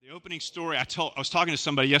The opening story I was talking to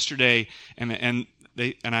somebody yesterday, and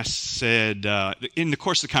I said in the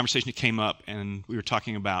course of the conversation it came up, and we were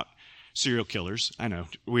talking about serial killers. I know,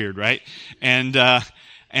 weird, right? And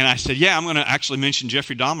I said, yeah, I'm going to actually mention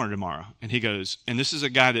Jeffrey Dahmer tomorrow. And he goes, and this is a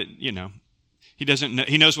guy that he doesn't know,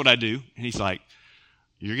 he knows what I do, and he's like,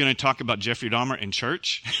 you're going to talk about Jeffrey Dahmer in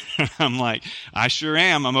church? I'm like, I sure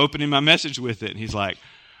am. I'm opening my message with it. And he's like,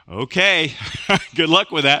 okay, good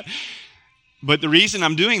luck with that. But the reason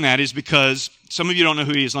I'm doing that is because some of you don't know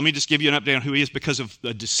who he is. Let me just give you an update on who he is because of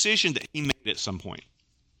the decision that he made at some point.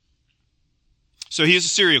 So he is a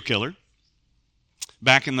serial killer.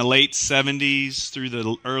 Back in the late 70s through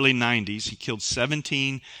the early 90s, he killed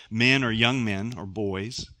 17 men or young men or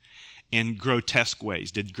boys in grotesque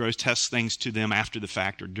ways, did grotesque things to them after the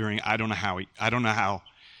fact or during. I don't know how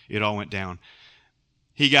it all went down.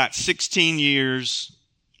 He got 16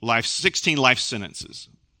 life sentences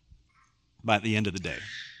by the end of the day.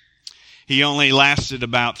 He only lasted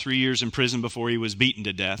about 3 years in prison before he was beaten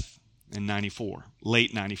to death in 94,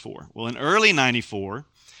 late 94. Well, in early 94,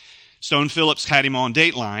 Stone Phillips had him on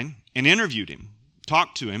Dateline and interviewed him,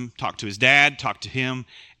 talked to his dad, talked to him,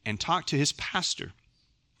 and talked to his pastor.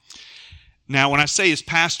 Now, when I say his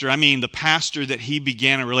pastor, I mean the pastor that he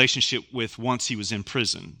began a relationship with once he was in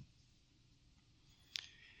prison.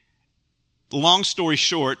 Long story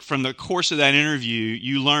short, from the course of that interview,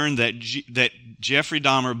 you learn that Jeffrey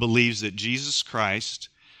Dahmer believes that Jesus Christ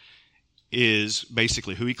is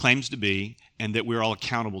basically who he claims to be and that we're all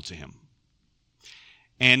accountable to him.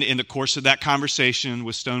 And in the course of that conversation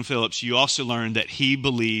with Stone Phillips, you also learn that he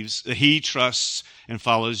believes, that he trusts and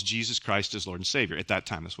follows Jesus Christ as Lord and Savior. At that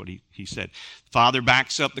time, that's what he said. Father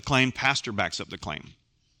backs up the claim, pastor backs up the claim.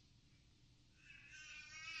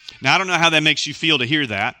 Now, I don't know how that makes you feel to hear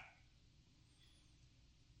that.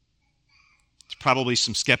 Probably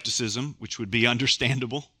some skepticism, which would be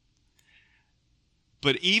understandable.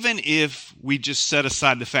 But even if we just set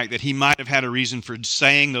aside the fact that he might have had a reason for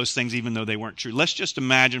saying those things even though they weren't true, let's just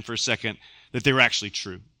imagine for a second that they were actually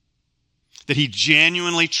true. That he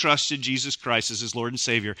genuinely trusted Jesus Christ as his Lord and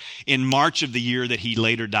Savior in March of the year that he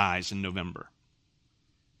later dies in November.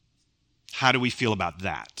 How do we feel about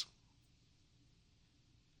that?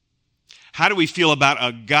 How do we feel about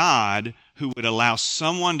a God who would allow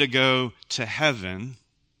someone to go to heaven,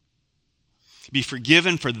 be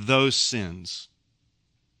forgiven for those sins?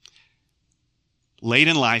 Late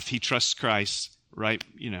in life, he trusts Christ right,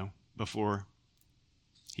 before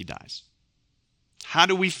he dies. How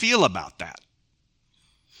do we feel about that?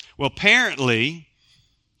 Well, apparently,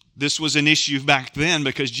 this was an issue back then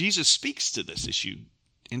because Jesus speaks to this issue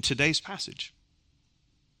in today's passage.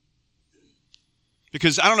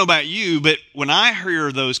 Because I don't know about you, but when I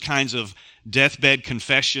hear those kinds of deathbed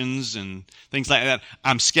confessions and things like that,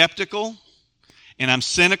 I'm skeptical and I'm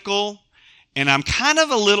cynical and I'm kind of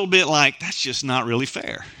a little bit like, that's just not really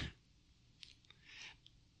fair.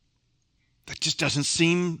 That just doesn't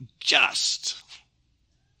seem just.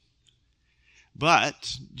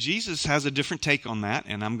 But Jesus has a different take on that,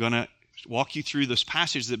 and I'm going to walk you through this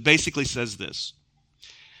passage that basically says this.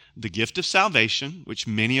 The gift of salvation, which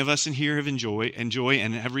many of us in here have enjoy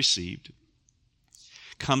and have received,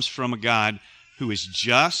 comes from a God who is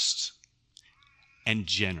just and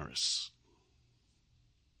generous.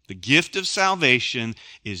 The gift of salvation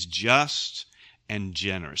is just and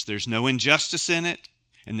generous. There's no injustice in it,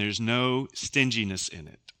 and there's no stinginess in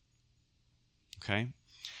it. Okay?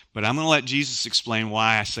 But I'm going to let Jesus explain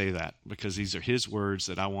why I say that, because these are his words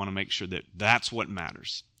that I want to make sure that that's what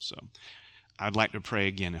matters. So I'd like to pray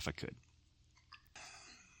again if I could.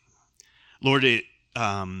 Lord,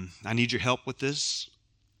 I need your help with this.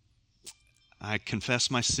 I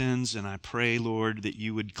confess my sins, and I pray, Lord, that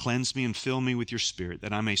you would cleanse me and fill me with your Spirit,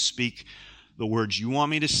 that I may speak the words you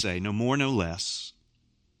want me to say, no more, no less,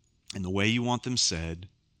 in the way you want them said,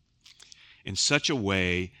 in such a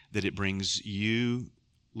way that it brings you,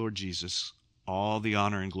 Lord Jesus, all the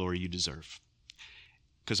honor and glory you deserve.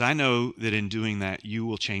 Because I know that in doing that, you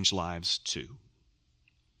will change lives too.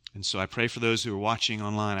 And so I pray for those who are watching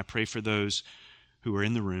online. I pray for those who are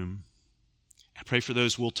in the room. I pray for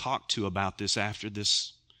those we'll talk to about this after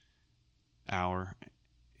this hour.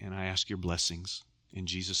 And I ask your blessings in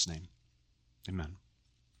Jesus' name. Amen.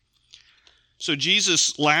 So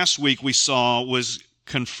Jesus, last week we saw, was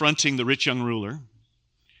confronting the rich young ruler.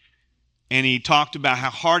 And he talked about how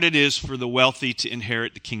hard it is for the wealthy to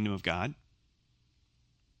inherit the kingdom of God.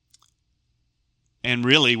 And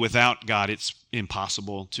really, without God, it's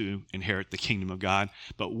impossible to inherit the kingdom of God.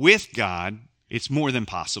 But with God, it's more than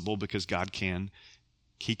possible because God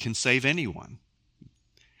He can save anyone.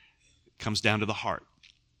 It comes down to the heart.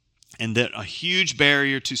 And that a huge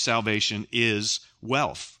barrier to salvation is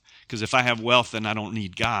wealth. Because if I have wealth, then I don't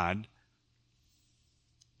need God,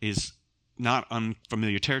 is not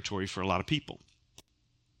unfamiliar territory for a lot of people.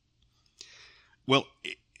 Well,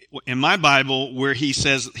 in my Bible, where he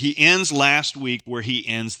says, he ends last week where he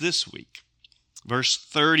ends this week. Verse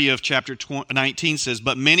 30 of chapter 19 says,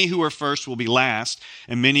 but many who are first will be last,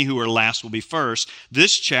 and many who are last will be first.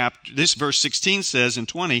 This verse 16 says in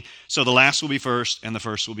 20, so the last will be first, and the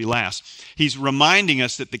first will be last. He's reminding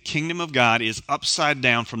us that the kingdom of God is upside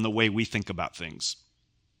down from the way we think about things.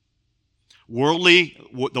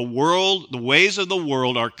 The ways of the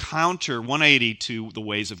world are counter 180 to the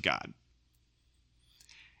ways of God.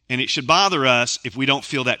 And it should bother us if we don't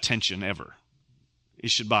feel that tension ever. It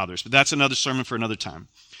should bother us. But that's another sermon for another time.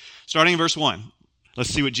 Starting in verse 1, let's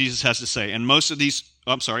see what Jesus has to say. And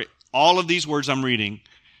all of these words I'm reading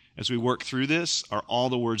as we work through this are all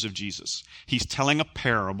the words of Jesus. He's telling a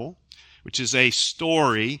parable, which is a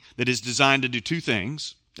story that is designed to do two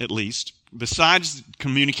things, at least. Besides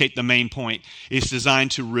communicate the main point, it's designed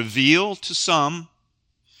to reveal to some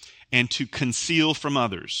and to conceal from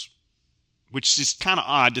others, which is kind of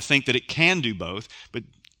odd to think that it can do both, but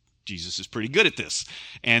Jesus is pretty good at this.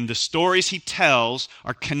 And the stories he tells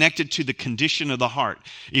are connected to the condition of the heart.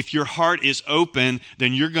 If your heart is open,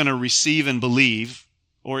 then you're going to receive and believe,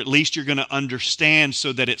 or at least you're going to understand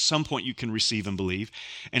so that at some point you can receive and believe.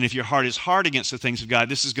 And if your heart is hard against the things of God,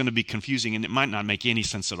 this is going to be confusing and it might not make any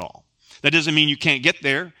sense at all. That doesn't mean you can't get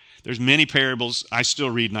there. There's many parables I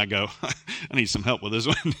still read and I go, I need some help with this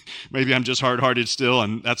one. Maybe I'm just hard-hearted still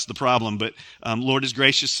and that's the problem. But Lord is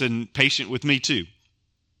gracious and patient with me too.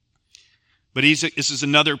 But this is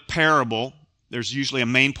another parable. There's usually a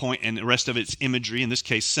main point, and the rest of it's imagery, in this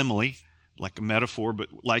case simile, like a metaphor, but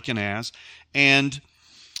like an as. And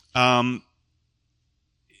many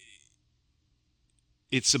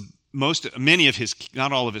of his,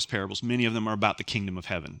 not all of his parables, many of them are about the kingdom of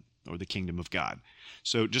heaven or the kingdom of God.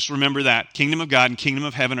 So just remember that kingdom of God and kingdom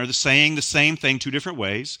of heaven are saying the same thing two different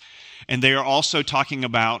ways, and they are also talking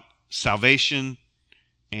about salvation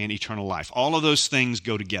and eternal life. All of those things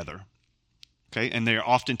go together. Okay, and they are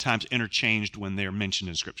oftentimes interchanged when they are mentioned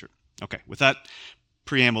in Scripture. Okay, with that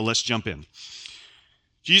preamble, let's jump in.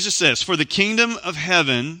 Jesus says, for the kingdom of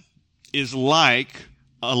heaven is like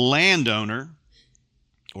a landowner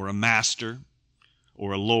or a master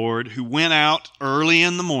or a lord who went out early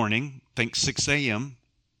in the morning, think 6 a.m.,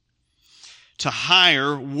 to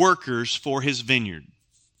hire workers for his vineyard.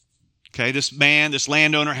 Okay, this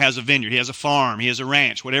landowner has a vineyard. He has a farm. He has a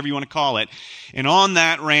ranch, whatever you want to call it. And on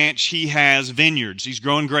that ranch, he has vineyards. He's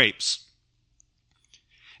growing grapes.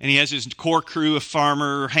 And he has his core crew of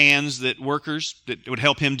farmer hands, workers that would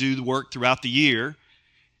help him do the work throughout the year.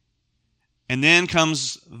 And then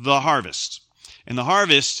comes the harvest. And the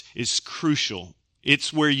harvest is crucial.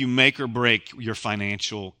 It's where you make or break your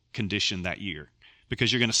financial condition that year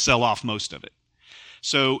because you're going to sell off most of it.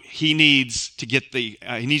 So he needs to get the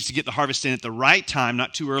harvest in at the right time,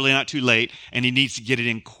 not too early, not too late, and he needs to get it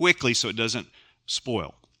in quickly so it doesn't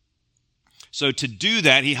spoil. So to do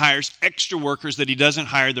that, he hires extra workers that he doesn't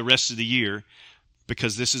hire the rest of the year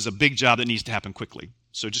because this is a big job that needs to happen quickly.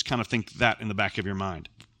 So just kind of think that in the back of your mind.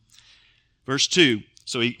 Verse 2,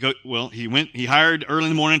 so he hired early in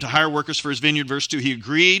the morning to hire workers for his vineyard. Verse 2, he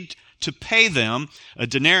agreed to pay them a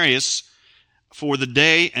denarius for the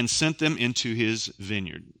day and sent them into his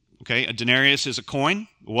vineyard. Okay, a denarius is a coin,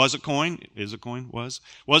 was a coin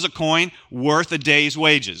worth a day's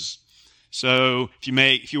wages. So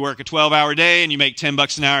if you work a 12-hour day and you make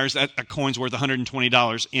 $10 an hour, that coin's worth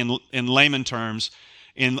 $120 in layman terms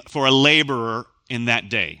for a laborer in that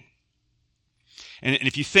day. And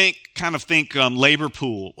if you think labor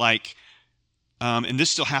pool, like, and this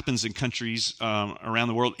still happens in countries around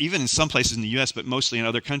the world, even in some places in the U.S., but mostly in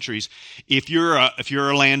other countries. If you're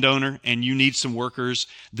a landowner and you need some workers,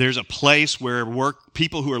 there's a place where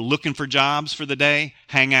people who are looking for jobs for the day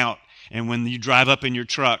hang out. And when you drive up in your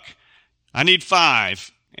truck, I need 5,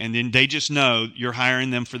 and then they just know you're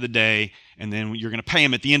hiring them for the day, and then you're going to pay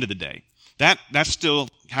them at the end of the day. That still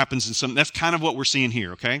happens in some. That's kind of what we're seeing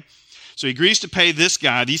here. Okay, so he agrees to pay these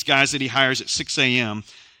guys that he hires at 6 a.m.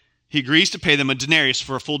 He agrees to pay them a denarius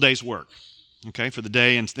for a full day's work, okay, for the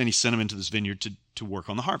day, and then he sent them into this vineyard to work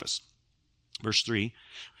on the harvest. Verse 3,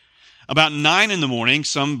 about 9 in the morning,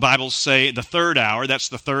 some Bibles say the third hour, that's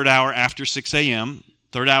the third hour after 6 a.m.,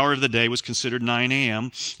 third hour of the day was considered 9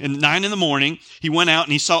 a.m., and 9 in the morning, he went out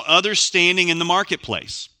and he saw others standing in the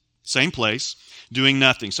marketplace, same place, doing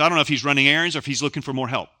nothing. So I don't know if he's running errands or if he's looking for more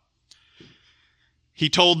help. He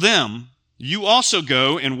told them, You also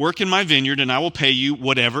go and work in my vineyard, and I will pay you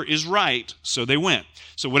whatever is right. So they went.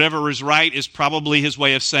 So whatever is right is probably his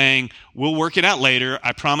way of saying, we'll work it out later.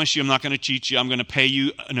 I promise you I'm not going to cheat you. I'm going to pay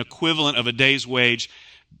you an equivalent of a day's wage,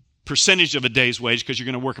 percentage of a day's wage, because you're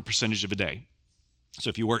going to work a percentage of a day. So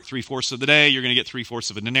if you work 3/4 of the day, you're going to get 3/4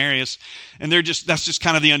 of a denarius. And that's just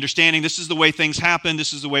kind of the understanding. This is the way things happen.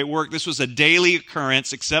 This is the way it worked. This was a daily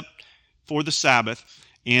occurrence, except for the Sabbath,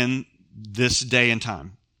 in this day and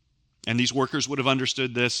time. And these workers would have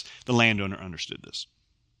understood this. The landowner understood this.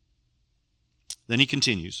 Then he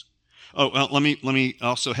continues. Oh, well, let me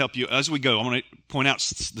also help you as we go. I'm going to point out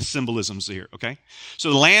the symbolisms here, okay? So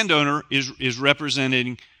the landowner is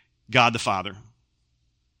representing God the Father,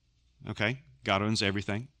 okay? God owns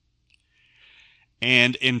everything.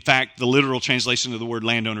 And in fact, the literal translation of the word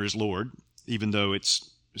landowner is Lord, even though it's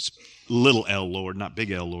little L Lord, not big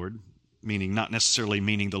L Lord, meaning not necessarily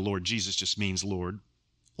meaning the Lord Jesus, just means Lord,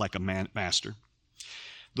 like a master.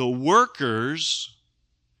 The workers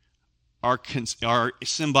are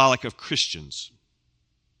symbolic of Christians.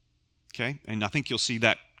 Okay? And I think you'll see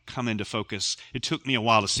that come into focus. It took me a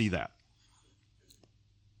while to see that.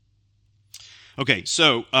 Okay,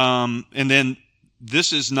 so, and then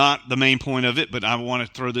this is not the main point of it, but I want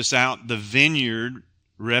to throw this out. The vineyard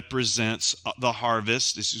represents the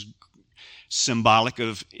harvest. This is symbolic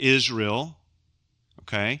of Israel.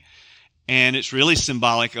 Okay? And it's really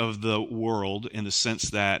symbolic of the world in the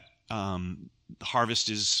sense that the harvest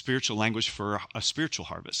is spiritual language for a spiritual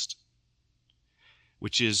harvest,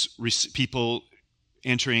 which is people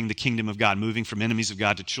entering the kingdom of God, moving from enemies of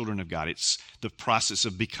God to children of God. It's the process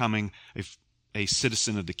of becoming a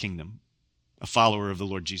citizen of the kingdom, a follower of the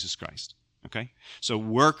Lord Jesus Christ. Okay? So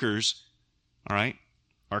workers, all right,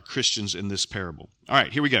 are Christians in this parable. All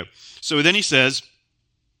right, here we go. So then he says,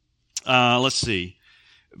 let's see.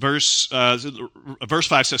 Verse 5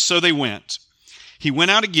 says, so they went. He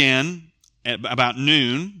went out again at about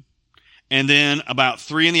noon, and then about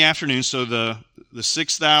 3 p.m, so the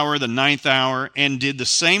 6th hour, the 9th hour, and did the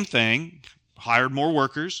same thing, hired more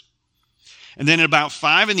workers. And then at about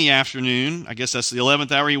 5 p.m, I guess that's the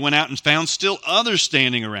 11th hour, he went out and found still others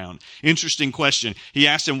standing around. Interesting question. He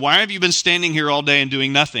asked them, why have you been standing here all day and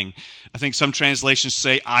doing nothing? I think some translations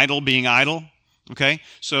say idle, being idle. Okay?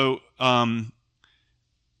 So,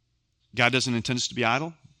 God doesn't intend us to be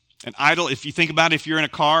idle. And idle, if you think about it, if you're in a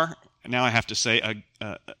car, now I have to say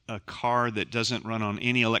a car that doesn't run on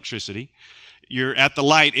any electricity, you're at the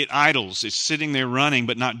light, it idles. It's sitting there running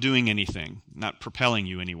but not doing anything, not propelling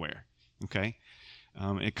you anywhere. Okay?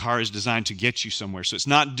 A car is designed to get you somewhere. So it's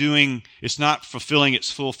not fulfilling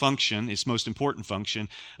its full function, its most important function,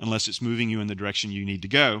 unless it's moving you in the direction you need to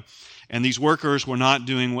go. And these workers were not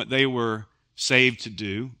doing what they were saved to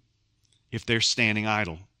do if they're standing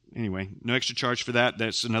idle. Anyway, no extra charge for that.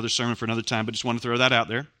 That's another sermon for another time, but just want to throw that out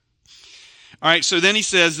there. All right, so then he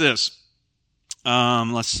says this.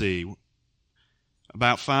 Let's see.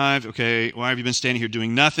 About 5, okay, why have you been standing here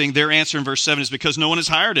doing nothing? Their answer in verse 7 is because no one has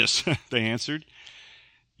hired us, they answered.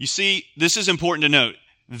 You see, this is important to note.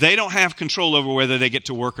 They don't have control over whether they get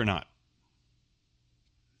to work or not.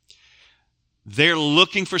 They're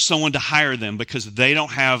looking for someone to hire them because they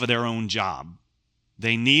don't have their own job.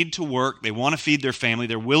 They need to work. They want to feed their family.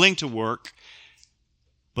 They're willing to work.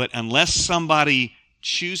 But unless somebody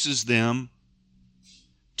chooses them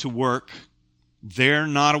to work, they're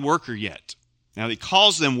not a worker yet. Now, he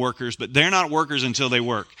calls them workers, but they're not workers until they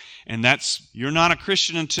work. And you're not a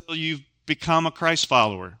Christian until you've become a Christ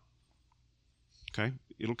follower. Okay?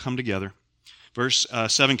 It'll come together. Verse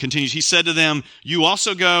 7 continues. He said to them, you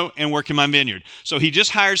also go and work in my vineyard. So he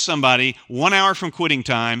just hired somebody 1 hour from quitting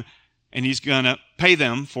time, and he's going to pay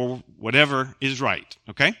them for whatever is right.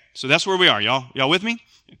 Okay? So that's where we are, y'all. Y'all with me?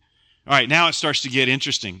 All right, now it starts to get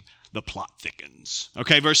interesting. The plot thickens.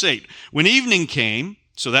 Okay, verse 8. When evening came,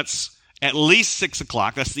 so that's at least 6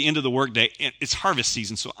 o'clock. That's the end of the workday. It's harvest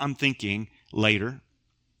season, so I'm thinking later.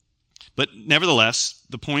 But nevertheless,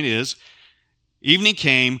 the point is, evening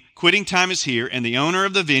came, quitting time is here, and the owner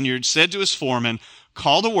of the vineyard said to his foreman,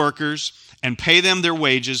 call the workers and pay them their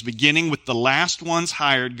wages, beginning with the last ones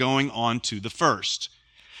hired going on to the first.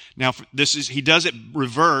 Now, he does it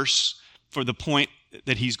reverse for the point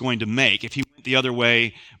that he's going to make. If he went the other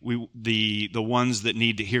way, the ones that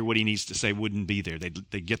need to hear what he needs to say wouldn't be there.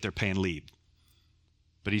 They'd get their pay and leave.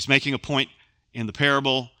 But he's making a point in the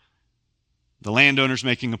parable. The landowner's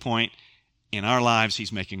making a point. In our lives,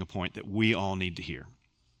 he's making a point that we all need to hear.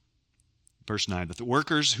 Verse 9, but the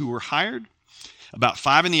workers who were hired about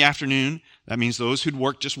 5 p.m, That means those who'd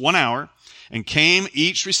worked just 1 hour and came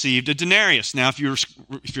each received a denarius. Now, if you're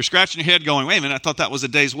scratching your head going, wait a minute, I thought that was a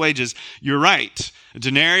day's wages, you're right. A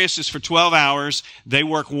denarius is for 12 hours. They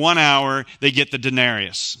work 1 hour, they get the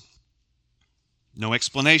denarius. No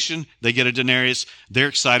explanation. They get a denarius. They're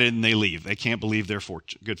excited and they leave. They can't believe their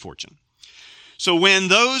good fortune. So when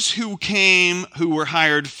those who came, who were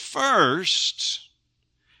hired first,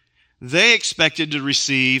 they expected to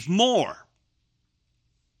receive more.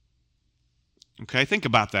 Okay, think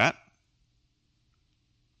about that.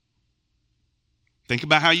 Think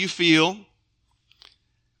about how you feel.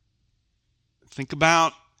 Think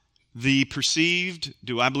about the perceived,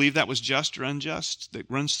 do I believe that was just or unjust, that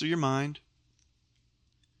runs through your mind.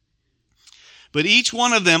 But each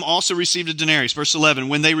one of them also received a denarius. Verse 11,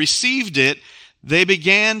 when they received it, they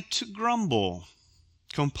began to grumble,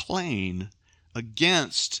 complain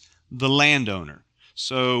against the landowner.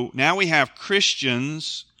 So now we have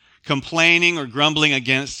Christians complaining or grumbling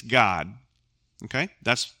against God. Okay?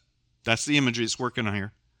 That's the imagery that's working on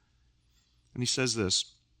here. And he says this.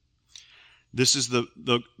 This is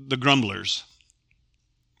the grumblers.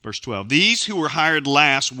 Verse 12. These who were hired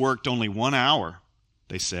last worked only 1 hour,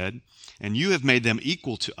 they said, and you have made them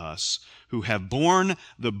equal to us, who have borne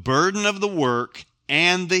the burden of the work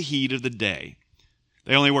and the heat of the day.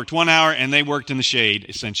 They only worked 1 hour, and they worked in the shade,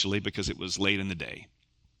 essentially, because it was late in the day.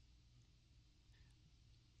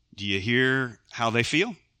 Do you hear how they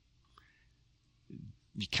feel?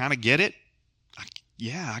 You kind of get it?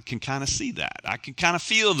 Yeah, I can kind of see that. I can kind of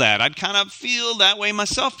feel that. I'd kind of feel that way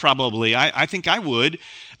myself, probably. I think I would.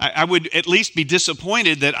 I would at least be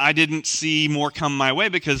disappointed that I didn't see more come my way,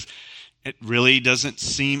 because it really doesn't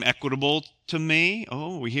seem equitable to me.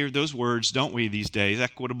 Oh, we hear those words, don't we, these days?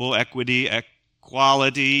 Equitable, equity,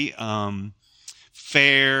 equality,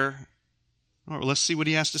 fair. All right, well, let's see what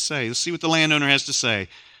he has to say. Let's see what the landowner has to say.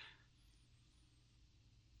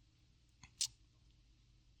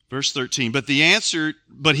 Verse 13, but he,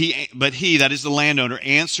 that is the landowner,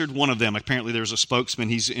 answered one of them. Apparently there's a spokesman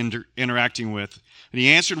he's interacting with. And he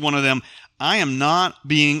answered one of them, I am not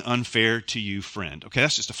being unfair to you, friend. Okay,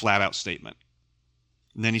 that's just a flat-out statement.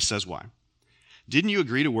 And then he says why. Didn't you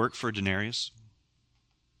agree to work for a denarius?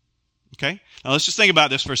 Okay, now let's just think about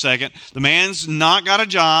this for a second. The man's not got a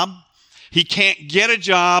job. He can't get a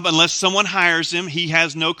job unless someone hires him. He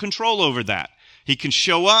has no control over that. He can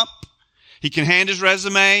show up. He can hand his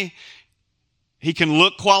resume. He can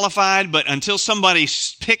look qualified, but until somebody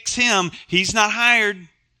picks him, he's not hired.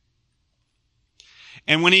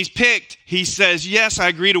 And when he's picked, he says, yes, I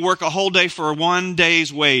agree to work a whole day for 1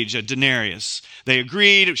 day's wage, a denarius. They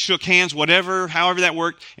agreed, shook hands, however that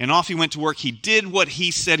worked, and off he went to work. He did what he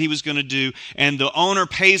said he was going to do, and the owner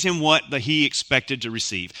pays him what he expected to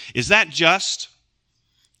receive. Is that just?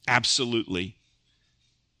 Absolutely.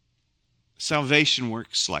 Salvation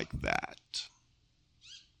works like that.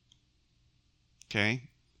 Okay?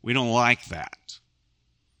 We don't like that.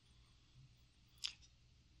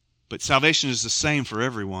 But salvation is the same for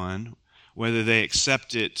everyone, whether they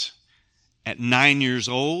accept it at 9 years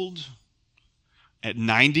old, at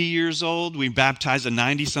 90 years old. We baptized a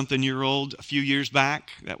 90-something-year-old a few years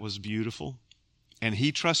back. That was beautiful. And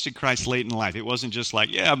he trusted Christ late in life. It wasn't just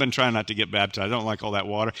like, yeah, I've been trying not to get baptized. I don't like all that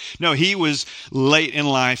water. No, he was late in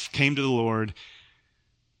life, came to the Lord.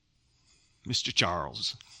 Mr.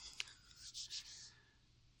 Charles.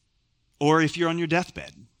 Or if you're on your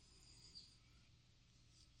deathbed.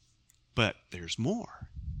 But there's more.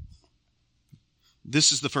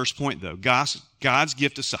 This is the first point, though. God's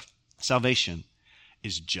gift of salvation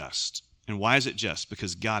is just. And why is it just?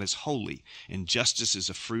 Because God is holy, and justice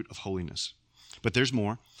is a fruit of holiness. But there's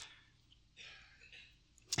more.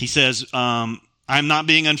 He says, I'm not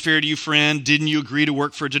being unfair to you, friend. Didn't you agree to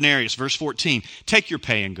work for a denarius? Verse 14, take your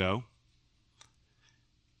pay and go.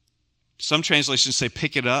 Some translations say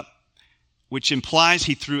pick it up, which implies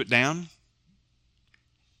he threw it down.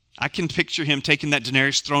 I can picture him taking that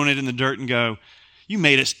denarius, throwing it in the dirt and go, you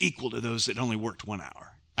made us equal to those that only worked 1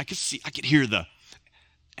 hour. I could hear the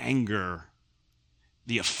anger,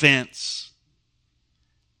 the offense.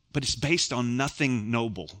 But it's based on nothing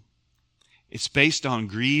noble. It's based on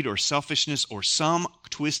greed or selfishness or some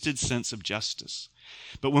twisted sense of justice.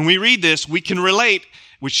 But when we read this, we can relate,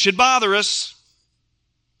 which should bother us.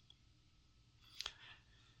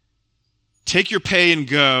 Take your pay and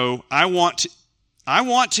go. I want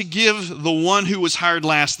to give the one who was hired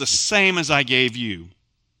last the same as I gave you.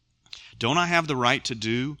 Don't I have the right to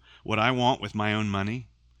do what I want with my own money?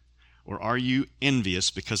 Or are you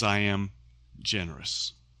envious because I am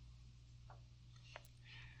generous?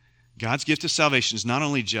 God's gift of salvation is not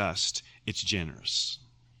only just, it's generous.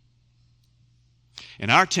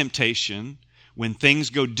 And our temptation, when things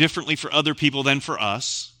go differently for other people than for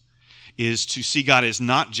us, is to see God as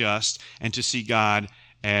not just and to see God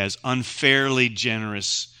as unfairly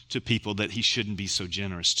generous to people that he shouldn't be so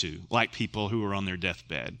generous to, like people who are on their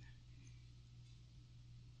deathbed.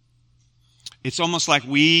 It's almost like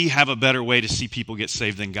we have a better way to see people get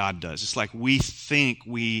saved than God does. It's like we think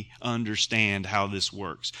we understand how this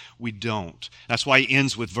works. We don't. That's why he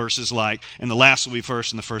ends with verses like, and the last will be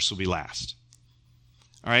first and the first will be last.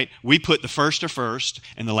 All right? We put the first are first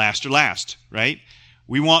and the last are last, right?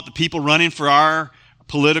 We want the people running for our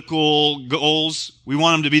political goals. We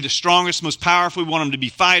want them to be the strongest, most powerful. We want them to be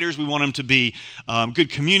fighters. We want them to be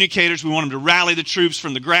good communicators. We want them to rally the troops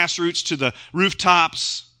from the grassroots to the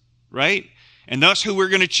rooftops, right? And that's who we're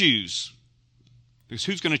going to choose. Because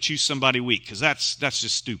who's going to choose somebody weak? Because that's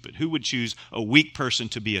just stupid. Who would choose a weak person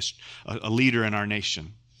to be a leader in our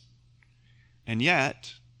nation? And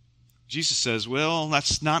yet, Jesus says, well,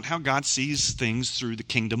 that's not how God sees things through the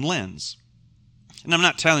kingdom lens. And I'm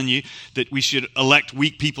not telling you that we should elect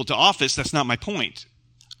weak people to office. That's not my point.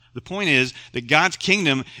 The point is that God's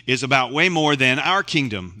kingdom is about way more than our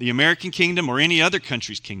kingdom, the American kingdom, or any other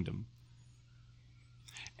country's kingdom.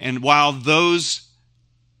 And while those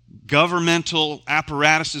governmental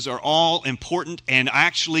apparatuses are all important and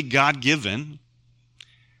actually God-given,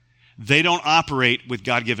 they don't operate with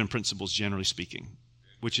God-given principles, generally speaking,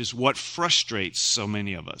 which is what frustrates so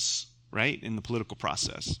many of us, right, in the political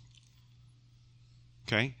process.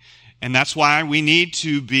 Okay? And that's why we need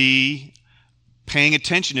to be paying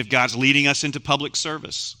attention if God's leading us into public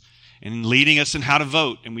service and leading us in how to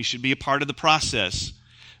vote, and we should be a part of the process.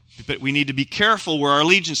 But we need to be careful where our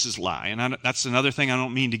allegiances lie. And that's another thing. I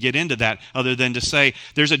don't mean to get into that other than to say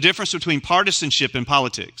there's a difference between partisanship and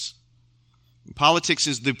politics. Politics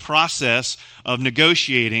is the process of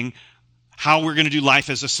negotiating how we're going to do life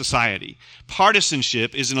as a society.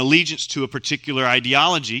 Partisanship is an allegiance to a particular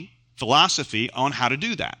ideology, philosophy on how to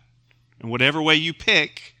do that. And whatever way you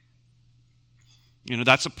pick,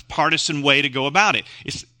 that's a partisan way to go about it.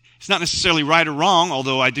 It's not necessarily right or wrong,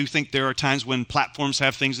 although I do think there are times when platforms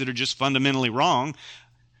have things that are just fundamentally wrong.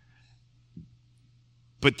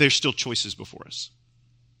 But there's still choices before us.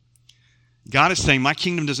 God is saying, my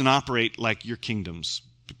kingdom doesn't operate like your kingdoms,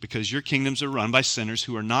 because your kingdoms are run by sinners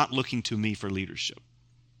who are not looking to me for leadership.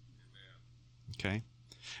 Okay?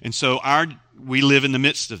 And so we live in the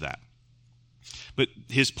midst of that. But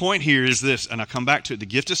his point here is this, and I'll come back to it. The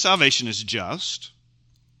gift of salvation is just.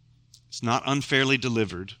 It's not unfairly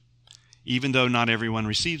delivered, even though not everyone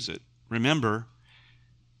receives it. Remember,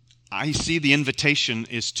 I see the invitation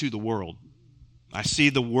is to the world. I see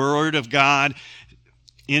the word of God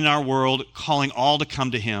in our world calling all to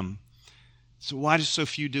come to him. So why do so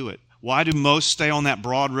few do it? Why do most stay on that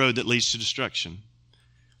broad road that leads to destruction?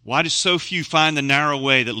 Why do so few find the narrow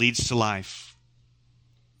way that leads to life?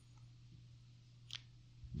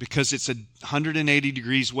 Because it's a 180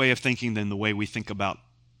 degrees way of thinking than the way we think about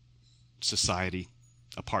society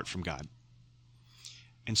apart from God.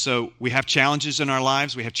 And so we have challenges in our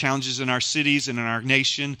lives. We have challenges in our cities and in our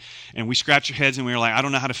nation. And we scratch our heads and we're like, I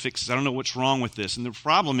don't know how to fix this. I don't know what's wrong with this. And the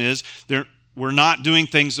problem is we're not doing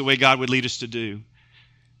things the way God would lead us to do.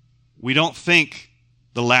 We don't think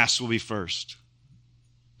the last will be first.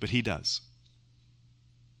 But he does.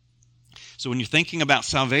 So when you're thinking about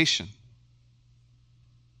salvation,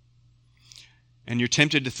 and you're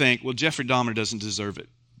tempted to think, well, Jeffrey Dahmer doesn't deserve it,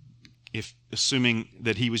 assuming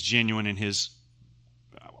that he was genuine in his,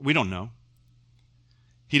 we don't know.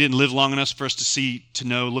 He didn't live long enough for us to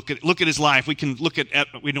know. Look at his life. We can look at,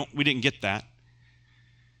 we didn't get that.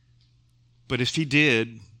 But if he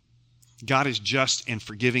did, God is just in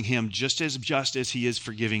forgiving him just as he is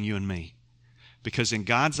forgiving you and me. Because in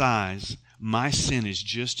God's eyes, my sin is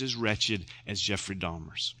just as wretched as Jeffrey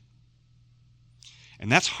Dahmer's.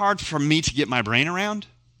 And that's hard for me to get my brain around,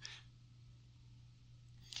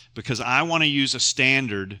 because I want to use a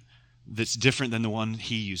standard that's different than the one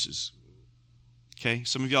he uses. Okay?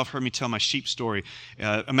 Some of y'all have heard me tell my sheep story.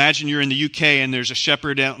 Imagine you're in the UK and there's a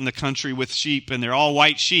shepherd out in the country with sheep, and they're all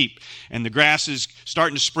white sheep, and the grass is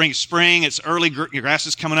starting to spring. It's early, grass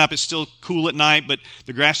is coming up. It's still cool at night, but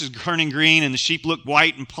the grass is turning green, and the sheep look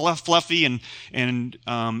white and fluffy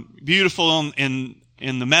and beautiful in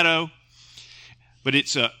the meadow. But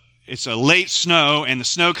it's a late snow, and the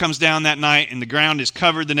snow comes down that night, and the ground is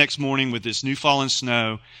covered the next morning with this new fallen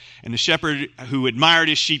snow. And the shepherd who admired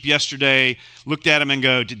his sheep yesterday looked at him and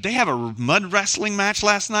go, did they have a mud wrestling match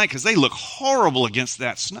last night? Because they look horrible against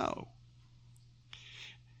that snow.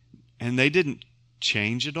 And they didn't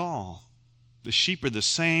change at all. The sheep are the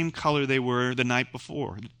same color they were the night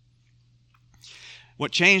before.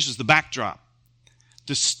 What changed was the backdrop.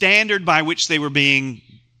 The standard by which they were being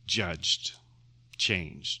judged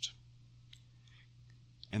changed.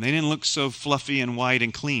 And they didn't look so fluffy and white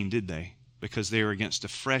and clean, did they? Because they were against a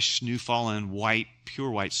fresh, new fallen, white, pure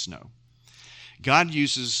white snow. God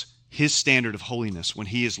uses his standard of holiness when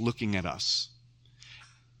he is looking at us,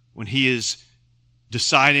 when he is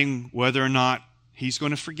deciding whether or not he's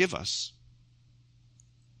going to forgive us.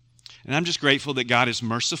 And I'm just grateful that God is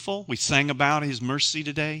merciful. We sang about his mercy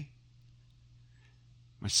today.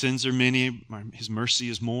 My sins are many, his mercy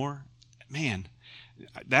is more. Man,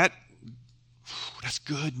 that's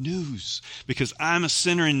good news, because I'm a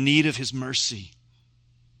sinner in need of his mercy.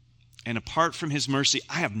 And apart from his mercy,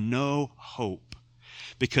 I have no hope,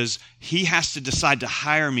 because he has to decide to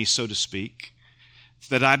hire me, so to speak,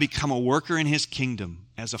 so that I become a worker in his kingdom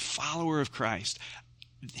as a follower of Christ.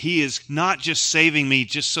 He is not just saving me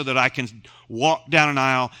just so that I can walk down an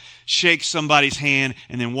aisle, shake somebody's hand,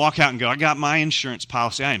 and then walk out and go, I got my insurance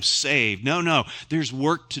policy, I am saved. No, there's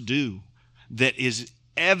work to do that is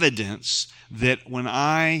evidence that when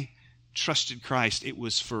I trusted Christ, it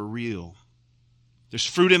was for real. There's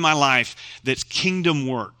fruit in my life that's kingdom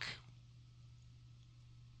work.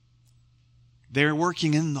 They're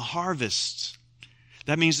working in the harvest.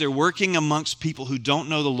 That means they're working amongst people who don't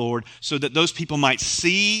know the Lord, so that those people might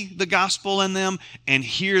see the gospel in them and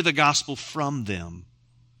hear the gospel from them.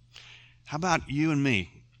 How about you and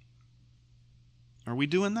me? Are we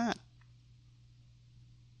doing that?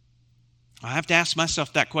 I have to ask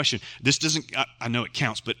myself that question. This doesn't, I know it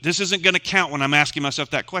counts, but this isn't going to count when I'm asking myself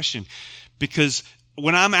that question. Because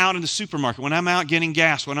when I'm out in the supermarket, when I'm out getting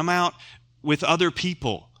gas, when I'm out with other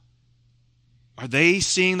people, are they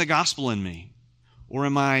seeing the gospel in me? Or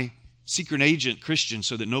am I secret agent Christian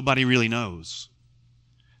so that nobody really knows?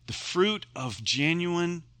 The fruit of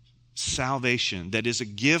genuine salvation, that is a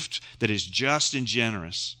gift that is just and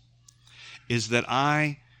generous, is that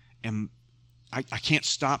I can't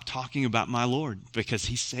stop talking about my Lord because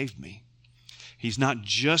he saved me. He's not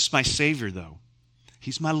just my Savior, though.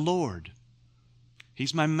 He's my Lord.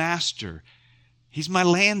 He's my master. He's my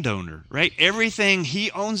landowner, right? Everything,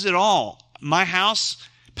 he owns it all. My house,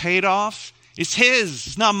 paid off, it's his.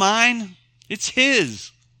 It's not mine. It's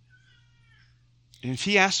his. And if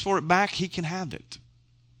he asks for it back, he can have it.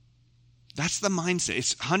 That's the mindset.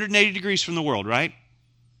 It's 180 degrees from the world, right?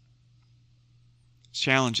 It's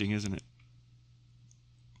challenging, isn't it?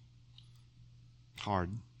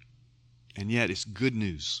 Hard. And yet it's good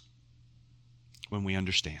news when we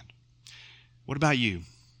understand. What about you?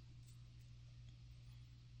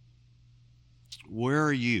 Where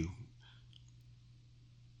are you?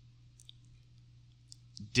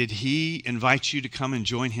 Did he invite you to come and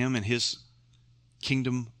join him in his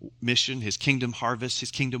kingdom mission, his kingdom harvest, his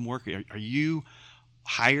kingdom work? Are you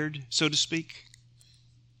hired, so to speak?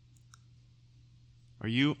 Are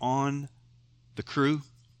you on the crew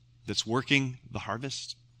that's working the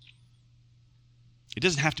harvest? It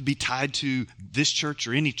doesn't have to be tied to this church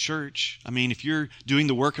or any church. I mean, if you're doing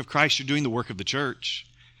the work of Christ, you're doing the work of the church.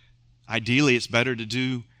 Ideally, it's better to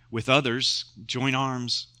do with others, join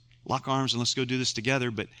arms, lock arms, and let's go do this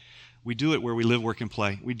together. But we do it where we live, work, and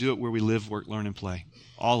play. We do it where we live, work, learn, and play.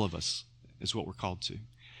 All of us is what we're called to.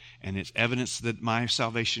 And it's evidence that my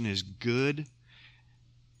salvation is good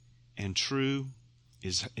and true,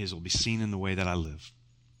 is will be seen in the way that I live.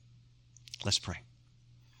 Let's pray.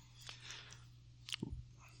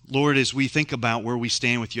 Lord, as we think about where we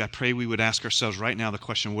stand with you, I pray we would ask ourselves right now the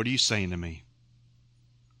question, what are you saying to me?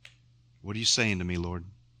 What are you saying to me, Lord?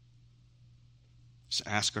 Just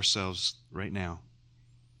ask ourselves right now,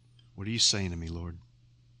 what are you saying to me, Lord?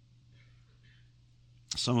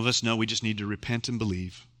 Some of us know we just need to repent and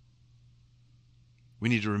believe. We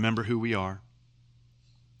need to remember who we are,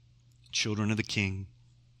 children of the King.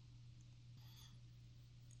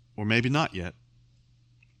 Or maybe not yet.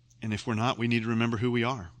 And if we're not, we need to remember who we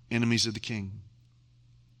are, enemies of the King.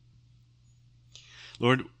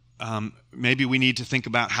 Lord, maybe we need to think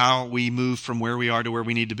about how we move from where we are to where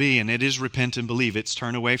we need to be, and it is repent and believe. It's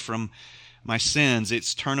turn away from my sins.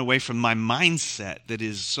 It's turn away from my mindset that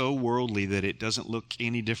is so worldly that it doesn't look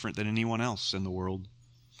any different than anyone else in the world.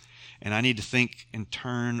 And I need to think and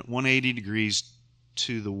turn 180 degrees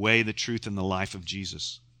to the way, the truth, and the life of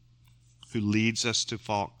Jesus, who leads us to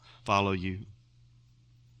follow you.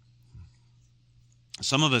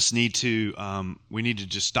 Some of us need to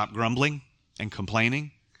just stop grumbling and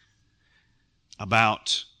complaining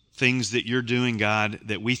about things that you're doing, God,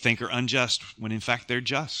 that we think are unjust, when in fact they're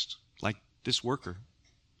just, like this worker.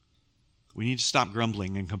 We need to stop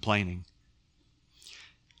grumbling and complaining.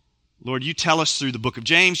 Lord, you tell us through the book of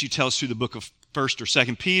James, you tell us through the book of 1st or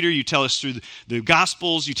 2nd Peter. You tell us through the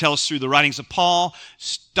Gospels. You tell us through the writings of Paul.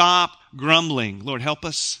 Stop grumbling. Lord, help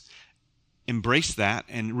us embrace that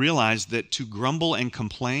and realize that to grumble and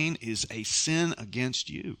complain is a sin against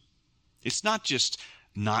you. It's not just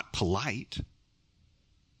not polite.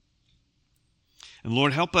 And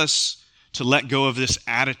Lord, help us to let go of this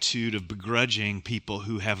attitude of begrudging people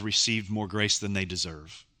who have received more grace than they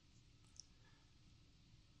deserve.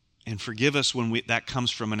 And forgive us when that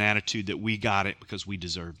comes from an attitude that we got it because we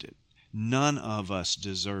deserved it. None of us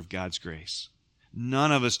deserve God's grace.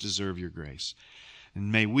 None of us deserve your grace.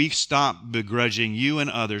 And may we stop begrudging you and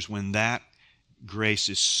others when that grace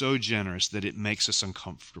is so generous that it makes us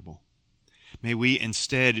uncomfortable. May we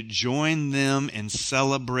instead join them in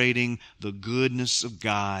celebrating the goodness of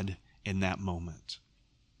God in that moment.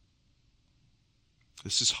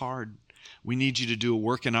 This is hard. We need you to do a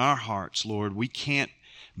work in our hearts, Lord. We can't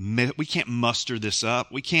muster this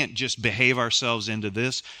up. We can't just behave ourselves into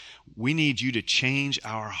this. We need you to change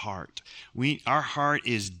our heart. Our heart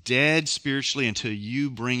is dead spiritually until you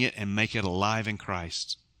bring it and make it alive in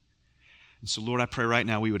Christ. And so, Lord, I pray right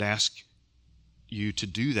now we would ask you to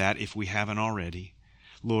do that if we haven't already.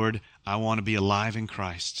 Lord, I want to be alive in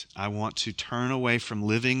Christ. I want to turn away from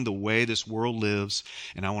living the way this world lives,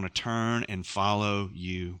 and I want to turn and follow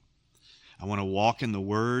you. I want to walk in the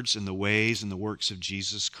words and the ways and the works of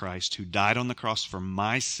Jesus Christ, who died on the cross for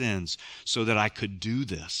my sins so that I could do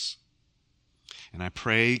this. And I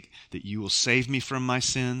pray that you will save me from my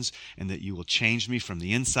sins and that you will change me from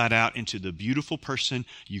the inside out into the beautiful person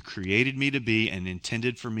you created me to be and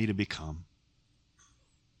intended for me to become.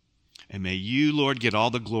 And may you, Lord, get all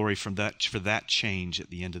the glory for that change at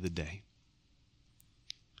the end of the day.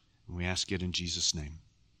 And we ask it in Jesus' name.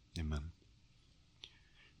 Amen.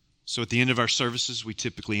 So at the end of our services, we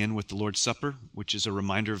typically end with the Lord's Supper, which is a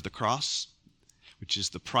reminder of the cross, which is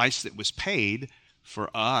the price that was paid for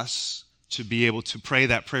us to be able to pray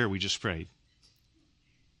that prayer we just prayed.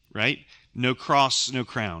 Right? No cross, no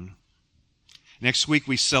crown. Next Sunday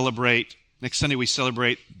we celebrate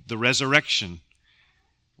the resurrection.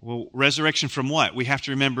 Well, resurrection from what? We have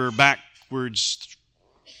to remember backwards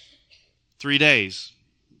 3 days.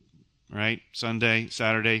 Right? Sunday,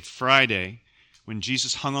 Saturday, Friday, when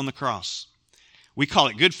Jesus hung on the cross. We call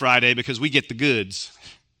it Good Friday because we get the goods.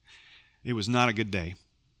 It was not a good day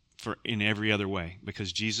in every other way,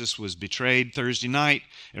 because Jesus was betrayed Thursday night,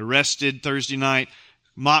 arrested Thursday night,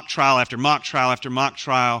 mock trial after mock trial after mock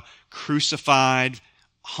trial, crucified,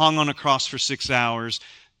 hung on a cross for 6 hours,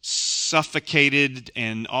 suffocated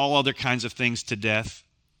and all other kinds of things to death,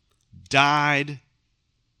 died,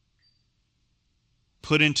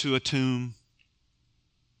 put into a tomb,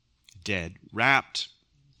 dead, wrapped,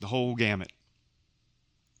 the whole gamut.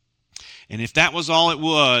 And if that was all it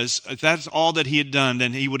was, if that's all that he had done,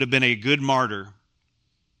 then he would have been a good martyr.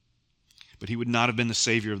 But he would not have been the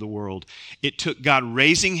Savior of the world. It took God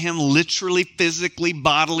raising him literally, physically,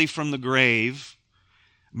 bodily from the grave,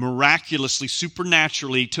 miraculously,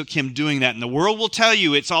 supernaturally, took him doing that. And the world will tell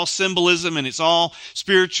you it's all symbolism and it's all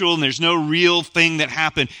spiritual and there's no real thing that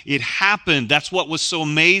happened. It happened. That's what was so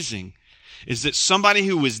amazing, is that somebody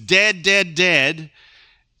who was dead,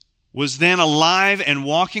 was then alive and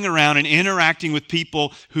walking around and interacting with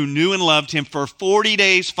people who knew and loved him for 40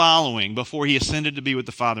 days following before he ascended to be with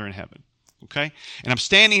the Father in heaven. Okay? And I'm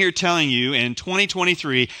standing here telling you in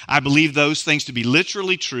 2023, I believe those things to be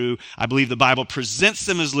literally true. I believe the Bible presents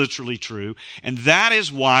them as literally true. And that is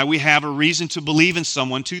why we have a reason to believe in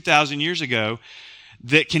someone 2,000 years ago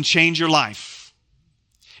that can change your life.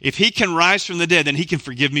 If he can rise from the dead, then he can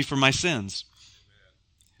forgive me for my sins.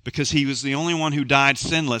 Because he was the only one who died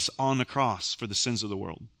sinless on the cross for the sins of the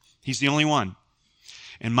world. He's the only one.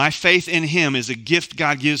 And my faith in him is a gift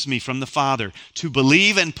God gives me from the Father to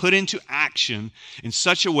believe and put into action in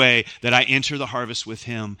such a way that I enter the harvest with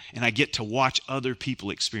him and I get to watch other people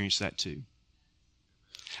experience that too.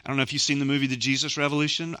 I don't know if you've seen the movie The Jesus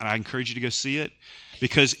Revolution. I encourage you to go see it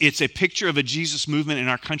because it's a picture of a Jesus movement in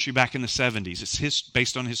our country back in the 70s. It's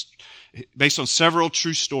based on several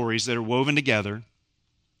true stories that are woven together.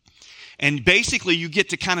 And basically, you get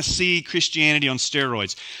to kind of see Christianity on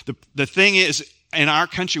steroids. The thing is, in our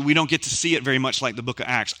country, we don't get to see it very much like the book of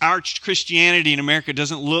Acts. Our Christianity in America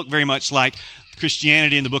doesn't look very much like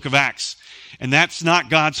Christianity in the book of Acts. And that's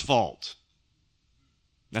not God's fault.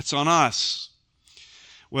 That's on us.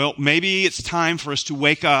 Well, maybe it's time for us to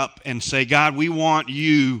wake up and say, God, we want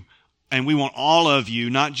you, and we want all of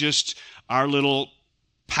you, not just our little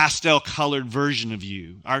pastel-colored version of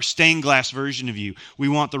you, our stained glass version of you. We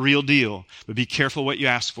want the real deal, but be careful what you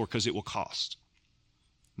ask for because it will cost.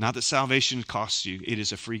 Not that salvation costs you. It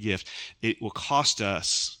is a free gift. It will cost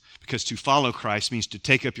us Because to follow Christ means to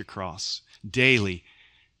take up your cross daily,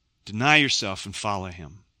 deny yourself, and follow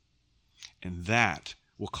him. And that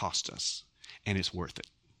will cost us. And it's worth it.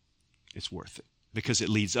 It's worth it. Because it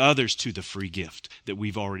leads others to the free gift that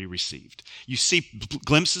we've already received. You see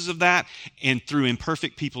glimpses of that and through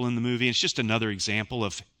imperfect people in the movie. It's just another example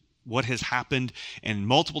of what has happened and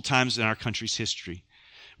multiple times in our country's history.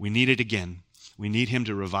 We need it again. We need him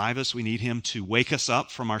to revive us. We need him to wake us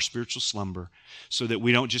up from our spiritual slumber so that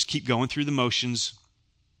we don't just keep going through the motions.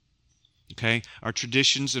 Okay? Our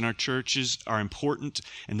traditions and our churches are important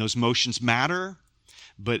and those motions matter,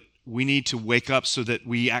 but we need to wake up so that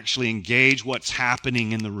we actually engage what's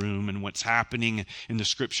happening in the room and what's happening in the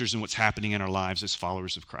scriptures and what's happening in our lives as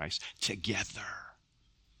followers of Christ together.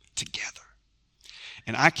 Together.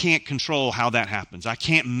 And I can't control how that happens. I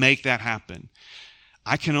can't make that happen.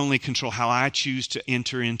 I can only control how I choose to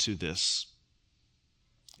enter into this.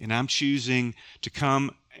 And I'm choosing to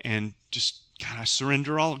come and just, God, I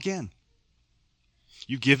surrender all again.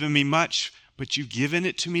 You've given me much, but you've given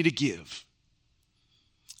it to me to give.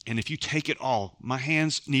 And if you take it all, my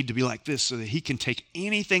hands need to be like this so that he can take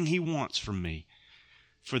anything he wants from me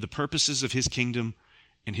for the purposes of his kingdom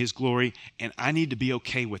and his glory, and I need to be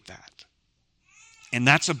okay with that. And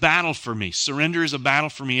that's a battle for me. Surrender is a battle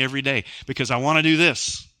for me every day because I want to do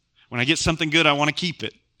this. When I get something good, I want to keep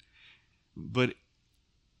it. But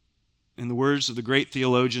in the words of the great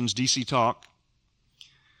theologians, D.C. Talk,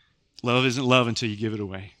 love isn't love until you give it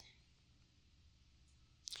away.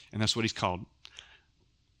 And that's what he's called.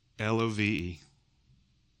 Love. And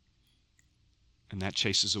that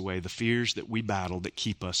chases away the fears that we battle that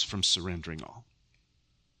keep us from surrendering all.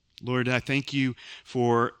 Lord, I thank you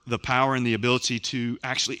for the power and the ability to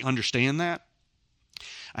actually understand that.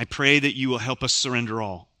 I pray that you will help us surrender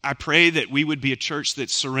all. I pray that we would be a church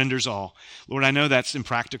that surrenders all. Lord, I know that's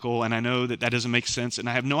impractical, and I know that that doesn't make sense, and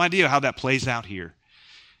I have no idea how that plays out here.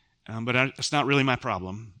 But it's not really my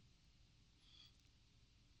problem.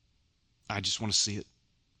 I just want to see it.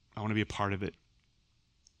 I want to be a part of it.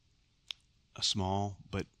 A small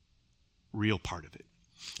but real part of it.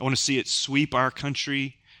 I want to see it sweep our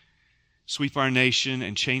country, sweep our nation,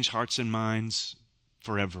 and change hearts and minds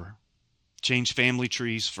forever. Change family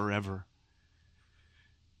trees forever.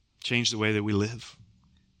 Change the way that we live.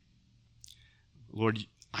 Lord,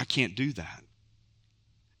 I can't do that.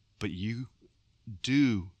 But you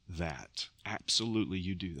do that. Absolutely,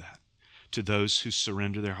 you do that to those who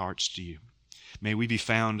surrender their hearts to you. May we be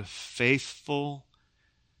found faithful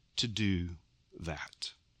to do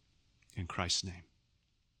that. In Christ's name,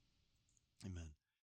 amen.